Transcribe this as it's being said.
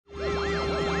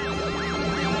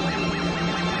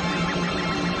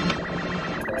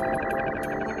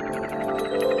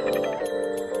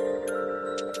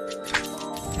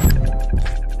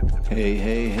Hey,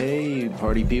 hey, hey,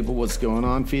 party people, what's going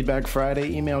on? Feedback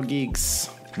Friday, email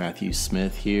geeks. Matthew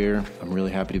Smith here. I'm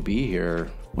really happy to be here.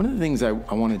 One of the things I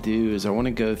want to do is I want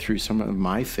to go through some of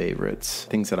my favorites,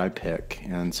 things that I pick.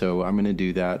 And so I'm going to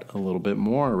do that a little bit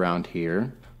more around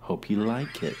here. Hope you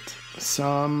like it.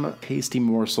 Some tasty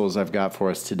morsels I've got for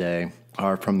us today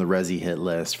are from the Resy hit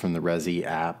list, from the Resy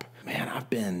app. Man, I've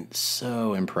been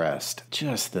so impressed.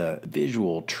 Just the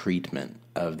visual treatment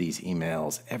of these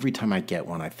emails. Every time I get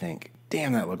one, I think,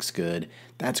 damn, that looks good.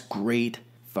 That's great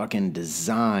fucking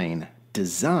design,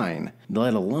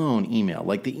 let alone email.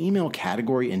 Like the email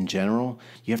category in general,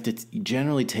 you have to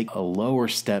generally take a lower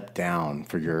step down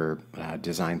for your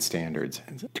design standards.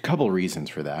 A couple of reasons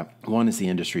for that. One is the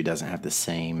industry doesn't have the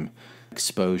same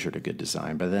exposure to good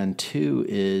design, but then two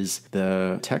is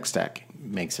the tech stack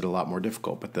makes it a lot more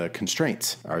difficult, but the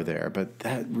constraints are there. But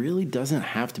that really doesn't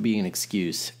have to be an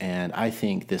excuse. And I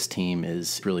think this team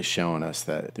is really showing us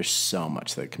that there's so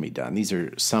much that can be done. These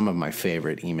are some of my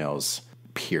favorite emails,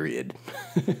 period.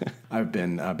 I've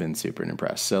been super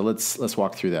impressed. So let's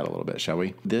walk through that a little bit, shall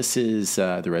we? This is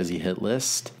the Resy hit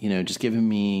list. Just giving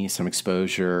me some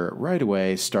exposure right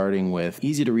away, starting with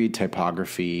easy to read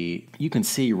typography. You can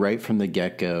see right from the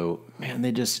get-go, man,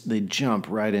 they jump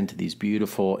right into these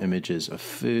beautiful images of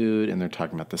food, and they're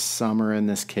talking about the summer in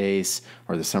this case,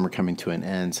 or the summer coming to an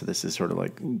end. So this is sort of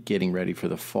like getting ready for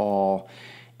the fall.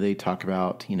 They talk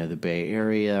about, the Bay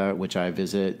Area, which I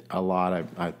visit a lot.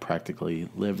 I practically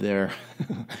live there.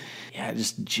 Yeah,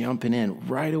 just jumping in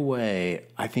right away.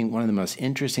 I think one of the most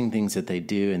interesting things that they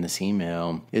do in this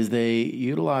email is they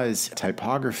utilize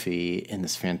typography in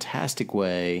this fantastic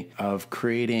way of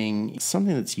creating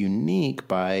something that's unique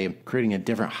by creating a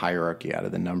different hierarchy out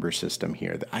of the number system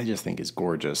here that I just think is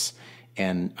gorgeous.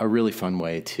 And a really fun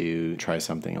way to try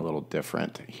something a little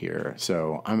different here.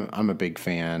 So I'm a big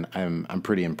fan. I'm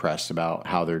pretty impressed about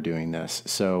how they're doing this.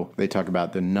 So they talk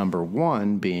about the number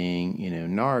one being,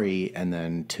 Nari, and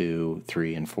then 2,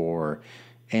 3, and 4,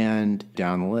 and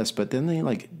down the list. But then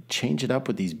they change it up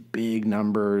with these big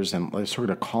numbers and sort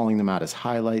of calling them out as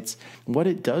highlights. What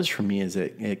it does for me is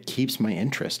it keeps my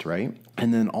interest, right?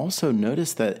 And then also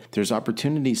notice that there's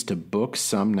opportunities to book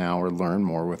some now or learn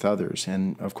more with others.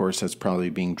 And of course, that's probably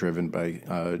being driven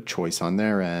by choice on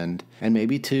their end, and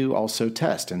maybe to also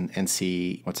test and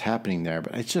see what's happening there.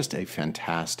 But it's just a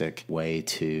fantastic way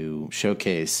to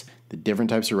showcase the different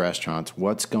types of restaurants,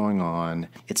 what's going on.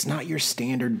 It's not your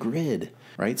standard grid,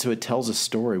 right? So it tells a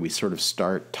story. We sort of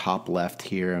start top left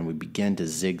here and we begin to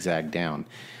zigzag down.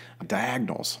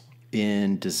 Diagonals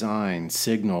in design,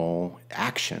 signal,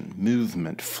 action,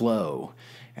 movement, flow,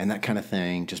 and that kind of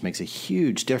thing just makes a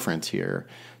huge difference here.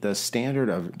 The standard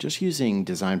of just using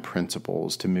design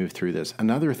principles to move through this.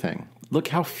 Another thing, look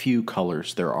how few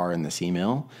colors there are in this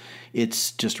email.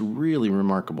 It's just really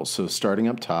remarkable. So starting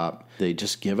up top, they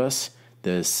just give us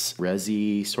this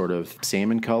Resy sort of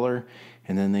salmon color,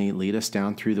 and then they lead us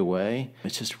down through the way.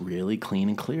 It's just really clean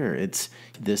and clear.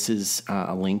 This is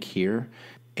a link here.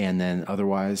 And then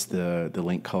otherwise, the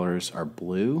link colors are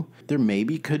blue. There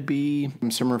maybe could be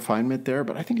some refinement there,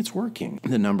 but I think it's working.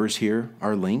 The numbers here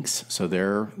are links, so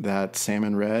they're that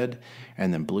salmon red,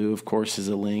 and then blue, of course, is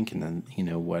a link, and then,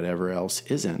 whatever else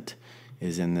isn't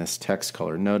is in this text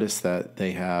color. Notice that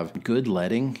they have good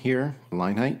leading here,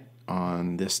 line height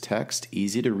on this text,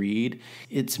 easy to read.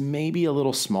 It's maybe a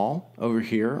little small over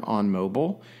here on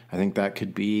mobile. I think that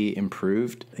could be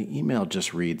improved. The email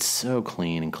just reads so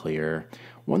clean and clear.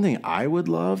 One thing I would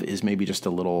love is maybe just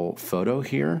a little photo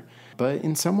here, but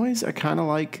in some ways I kind of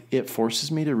like it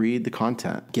forces me to read the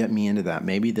content, get me into that.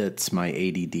 Maybe that's my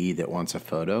ADD that wants a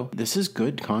photo. This is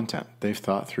good content. They've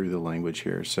thought through the language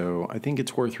here, so I think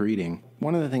it's worth reading.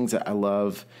 One of the things that I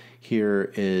love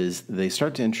here is they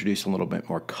start to introduce a little bit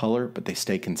more color, but they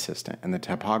stay consistent, and the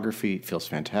typography feels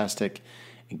fantastic.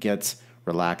 It gets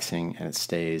relaxing and it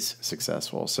stays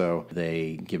successful. So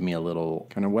they give me a little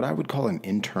kind of what I would call an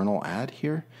internal ad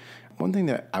here. One thing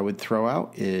that I would throw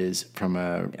out is from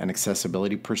an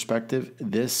accessibility perspective,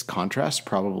 this contrast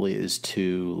probably is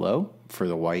too low for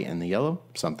the white and the yellow,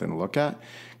 something to look at.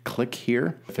 Click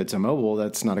here. If it's a mobile,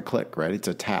 that's not a click, right? It's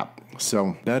a tap.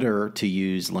 So better to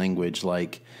use language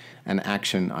like an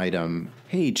action item.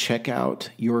 Hey, check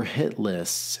out your hit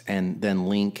lists, and then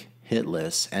link hit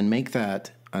lists and make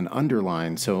that an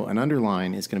underline. So an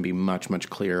underline is going to be much, much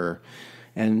clearer.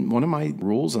 And one of my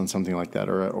rules on something like that,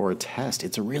 or a test,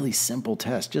 it's a really simple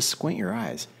test. Just squint your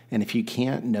eyes. And if you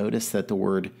can't notice that the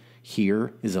word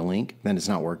here is a link, then it's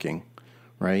not working,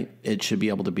 right? It should be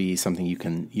able to be something you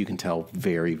can tell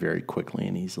very, very quickly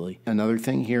and easily. Another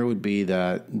thing here would be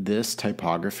that this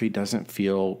typography doesn't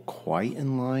feel quite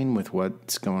in line with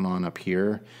what's going on up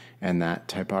here. and that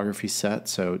typography set.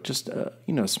 So just a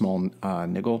small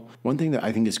niggle. One thing that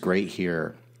I think is great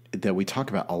here that we talk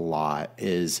about a lot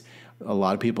is a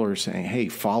lot of people are saying, hey,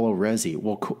 follow Rezi,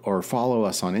 or follow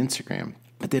us on Instagram.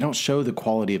 But they don't show the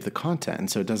quality of the content, and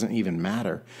so it doesn't even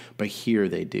matter. But here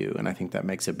they do, and I think that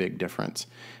makes a big difference.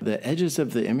 The edges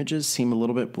of the images seem a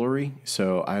little bit blurry,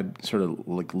 so I'd sort of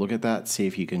look at that, see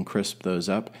if you can crisp those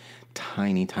up.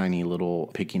 Tiny, tiny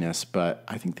little pickiness, but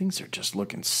I think things are just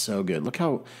looking so good. Look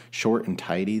how short and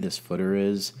tidy this footer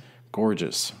is.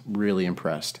 Gorgeous. Really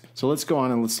impressed. So let's go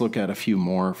on and let's look at a few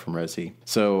more from Rezi.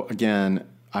 So again,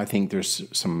 I think there's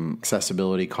some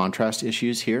accessibility contrast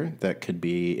issues here that could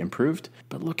be improved.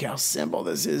 But look how simple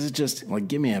this is. It's just like,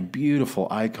 give me a beautiful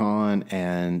icon,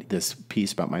 and this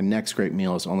piece about my next great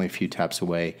meal is only a few taps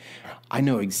away. I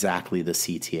know exactly the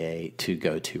CTA to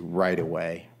go to right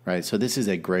away, right? So this is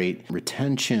a great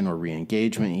retention or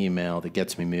re-engagement email that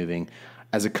gets me moving.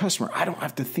 As a customer, I don't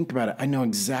have to think about it. I know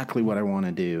exactly what I want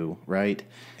to do, right?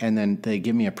 And then they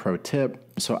give me a pro tip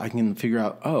so I can figure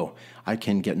out, I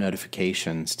can get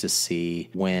notifications to see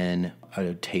when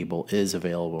a table is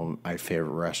available at my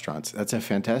favorite restaurants. That's a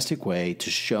fantastic way to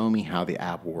show me how the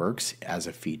app works as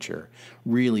a feature.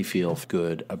 Really feel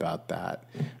good about that.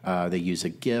 They use a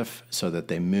GIF so that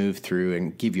they move through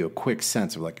and give you a quick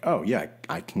sense of like,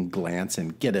 I can glance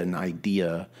and get an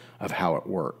idea of how it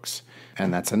works.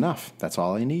 And that's enough. That's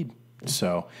all I need.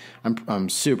 So I'm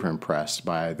super impressed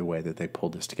by the way that they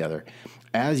pulled this together.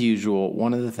 As usual,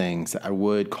 one of the things that I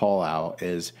would call out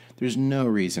is there's no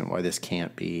reason why this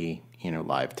can't be,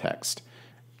 live text.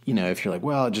 If you're like,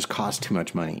 well, it just costs too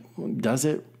much money. Does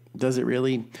it? Does it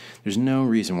really? There's no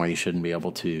reason why you shouldn't be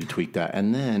able to tweak that.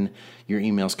 And then your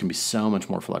emails can be so much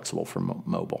more flexible for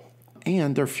mobile.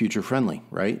 And they're future friendly,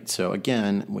 right? So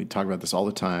again, we talk about this all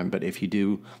the time, but if you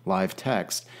do live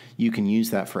text, you can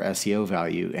use that for SEO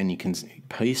value, and you can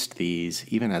paste these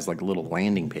even as like little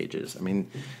landing pages. I mean,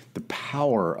 the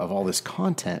power of all this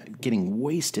content getting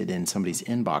wasted in somebody's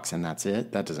inbox and that's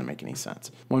it, that doesn't make any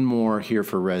sense. One more here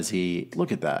for Rezi.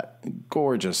 Look at that.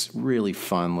 Gorgeous, really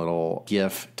fun little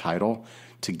GIF title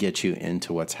to get you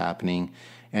into what's happening.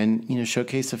 And,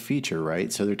 showcase a feature,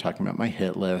 right? So they're talking about my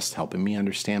hit list, helping me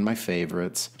understand my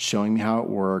favorites, showing me how it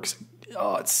works.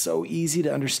 Oh, it's so easy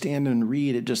to understand and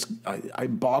read. It just, I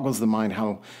boggles the mind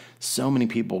how so many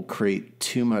people create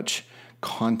too much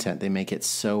content. They make it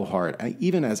so hard.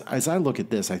 Even as I look at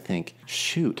this, I think,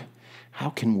 shoot, how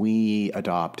can we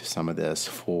adopt some of this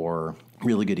for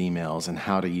really good emails, and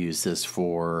how to use this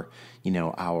for,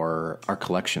 our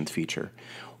collections feature?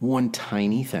 One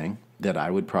tiny thing that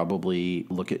I would probably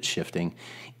look at shifting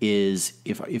is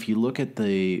if you look at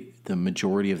the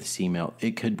majority of this email,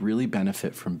 it could really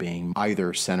benefit from being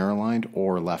either center aligned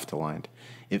or left aligned.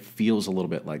 It feels a little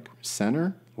bit like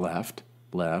center, left,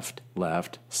 left,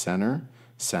 left, center,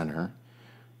 center,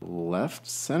 left,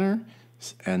 center,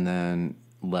 and then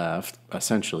left,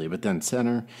 essentially, but then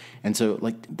center. And so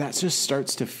like that just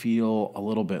starts to feel a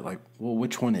little bit like, well,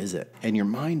 which one is it? And your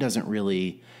mind doesn't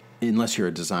really, unless you're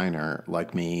a designer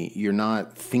like me, you're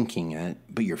not thinking it,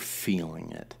 but you're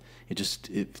feeling it.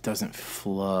 It doesn't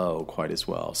flow quite as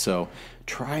well. So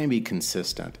try and be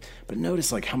consistent. But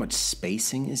notice like how much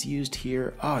spacing is used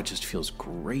here. Oh, it just feels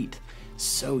great.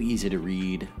 So easy to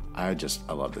read. I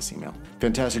love this email.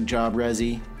 Fantastic job,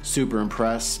 Rezi. Super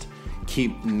impressed.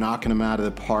 Keep knocking them out of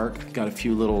the park. Got a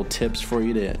few little tips for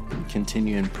you to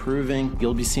continue improving.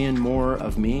 You'll be seeing more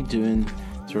of me doing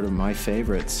sort of my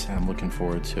favorites. I'm looking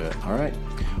forward to it. All right.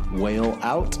 Whale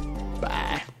out.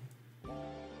 Bye.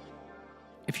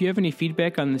 If you have any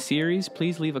feedback on the series,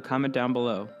 please leave a comment down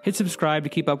below. Hit subscribe to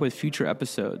keep up with future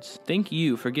episodes. Thank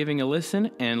you for giving a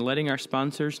listen and letting our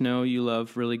sponsors know you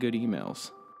love really good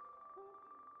emails.